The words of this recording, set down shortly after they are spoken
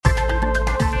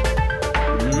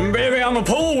I'm a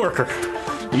poll worker.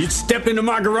 You step into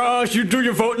my garage, you do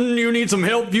your voting, you need some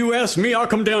help, you ask me, I'll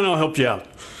come down, I'll help you out.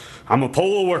 I'm a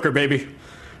poll worker, baby.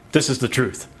 This is the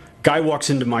truth. Guy walks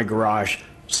into my garage,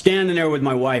 standing there with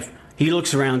my wife. He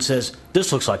looks around, says,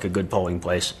 this looks like a good polling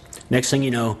place. Next thing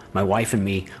you know, my wife and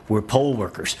me, we're poll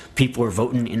workers. People are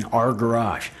voting in our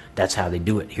garage. That's how they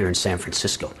do it here in San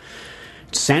Francisco.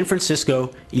 San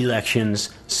Francisco elections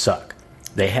suck.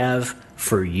 They have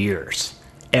for years.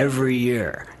 Every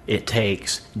year, it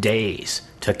takes days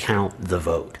to count the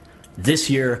vote. This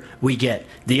year, we get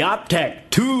the Optec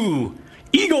 2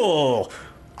 Eagle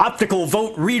optical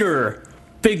vote reader,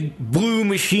 big blue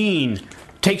machine.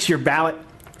 Takes your ballot,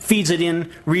 feeds it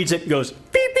in, reads it, goes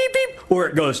beep, beep, beep, or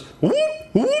it goes whoop,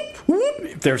 whoop, whoop.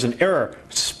 If there's an error,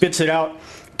 spits it out,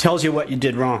 tells you what you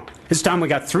did wrong. This time we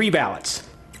got 3 ballots.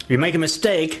 If you make a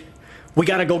mistake, we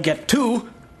got to go get 2,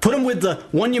 put them with the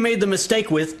one you made the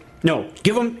mistake with. No,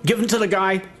 give them to the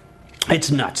guy. It's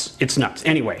nuts. It's nuts.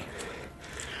 Anyway,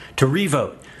 to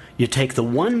revote, you take the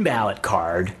 1 ballot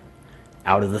card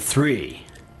out of the 3.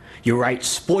 You write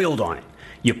spoiled on it.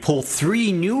 You pull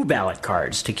 3 new ballot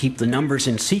cards to keep the numbers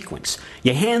in sequence.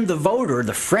 You hand the voter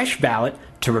the fresh ballot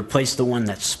to replace the one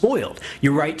that's spoiled.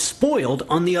 You write spoiled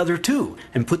on the other 2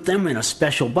 and put them in a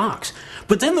special box.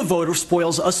 But then the voter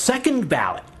spoils a second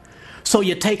ballot. So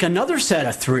you take another set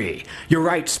of 3. You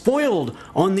write spoiled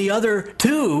on the other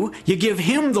 2. You give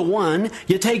him the 1.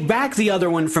 You take back the other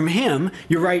one from him.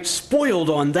 You write spoiled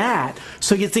on that.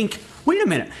 So you think, wait a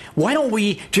minute, why don't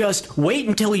we just wait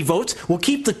until he votes? We'll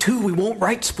keep the 2. We won't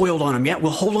write spoiled on him yet.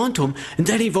 We'll hold on to him. And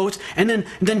then he votes. And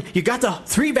then you got the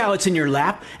 3 ballots in your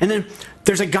lap. And then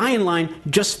there's a guy in line,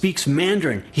 just speaks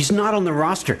Mandarin. He's not on the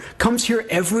roster. Comes here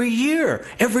every year.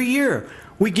 Every year.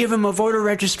 We give him a voter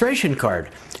registration card.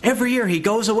 Every year he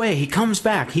goes away, he comes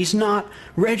back, he's not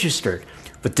registered.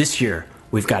 But this year,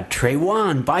 we've got Trey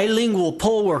Wan, bilingual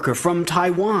poll worker from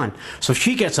Taiwan. So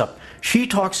she gets up, she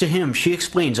talks to him, she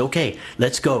explains, okay,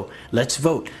 let's go, let's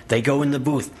vote. They go in the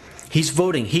booth. He's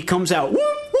voting, he comes out, whoop,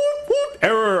 whoop, whoop,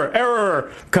 error,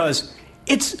 error, because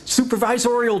it's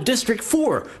supervisorial district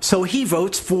 4. So he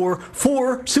votes for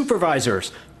 4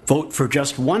 supervisors. Vote for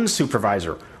just 1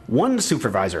 supervisor. 1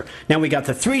 supervisor. Now we got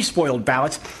the 3 spoiled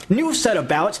ballots, new set of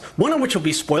ballots, one of which will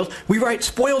be spoiled. We write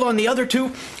spoiled on the other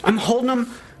 2. I'm holding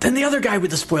them. Then the other guy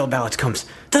with the spoiled ballots comes.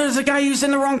 Then there's a guy who's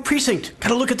in the wrong precinct.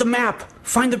 Gotta look at the map,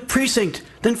 find the precinct,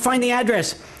 then find the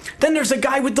address. Then there's a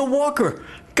guy with the walker.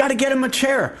 Gotta get him a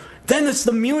chair. Then it's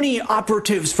the Muni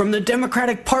operatives from the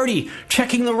Democratic Party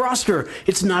checking the roster.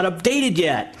 It's not updated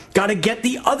yet. Gotta get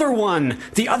the other one.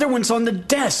 The other one's on the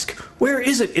desk. Where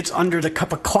is it? It's under the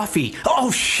cup of coffee.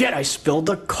 Oh shit, I spilled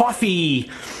the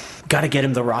coffee. Gotta get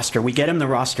him the roster. We get him the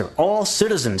roster. All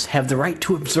citizens have the right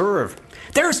to observe.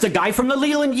 There's the guy from the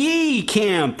Leland Yee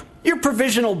camp. Your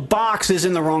provisional box is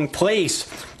in the wrong place.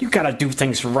 You gotta do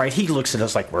things right. He looks at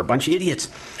us like we're a bunch of idiots.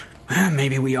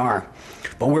 Maybe we are.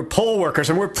 But we're poll workers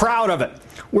and we're proud of it.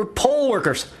 We're poll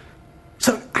workers.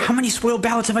 So how many spoiled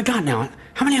ballots have I got now?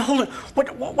 How many hold it?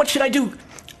 What should I do?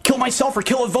 Kill myself or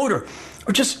kill a voter?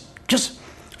 Or just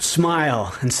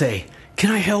smile and say,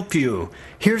 can I help you?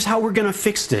 Here's how we're going to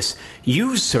fix this.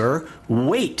 You, sir,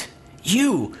 wait.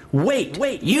 You, wait.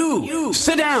 You,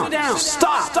 sit down.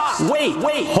 Stop. Wait.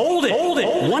 Hold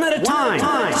it. One at a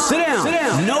time. Sit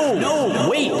down. No.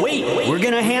 Wait. We're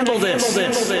going to handle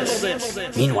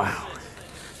this. Meanwhile,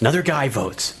 another guy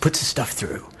votes, puts his stuff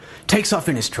through, takes off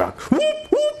in his truck. Whoop.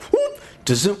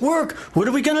 Doesn't work. What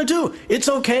are we going to do? It's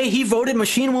okay. He voted.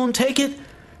 Machine won't take it.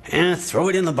 Throw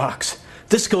it in the box.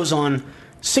 This goes on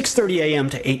 6:30 a.m.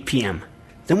 to 8 p.m.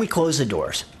 Then we close the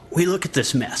doors. We look at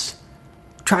this mess.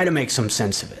 Try to make some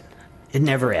sense of it. It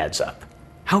never adds up.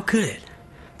 How could it?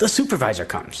 The supervisor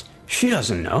comes. She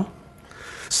doesn't know.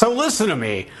 So listen to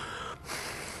me.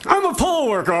 I'm a poll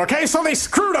worker, okay? So they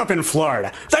screwed up in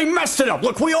Florida. They messed it up.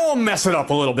 Look, we all mess it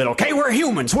up a little bit, okay? We're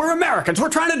humans. We're Americans. We're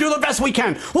trying to do the best we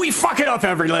can. We fuck it up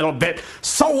every little bit.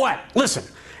 So what? Listen,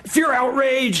 if you're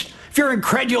outraged, if you're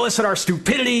incredulous at our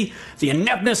stupidity, the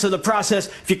ineptness of the process,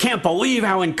 if you can't believe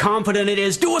how incompetent it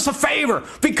is, do us a favor.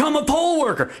 Become a poll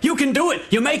worker. You can do it.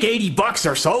 You make $80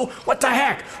 or so. What the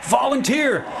heck?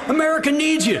 Volunteer. America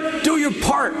needs you. Do your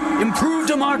part. Improve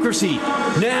democracy.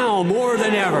 Now more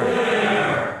than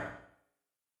ever.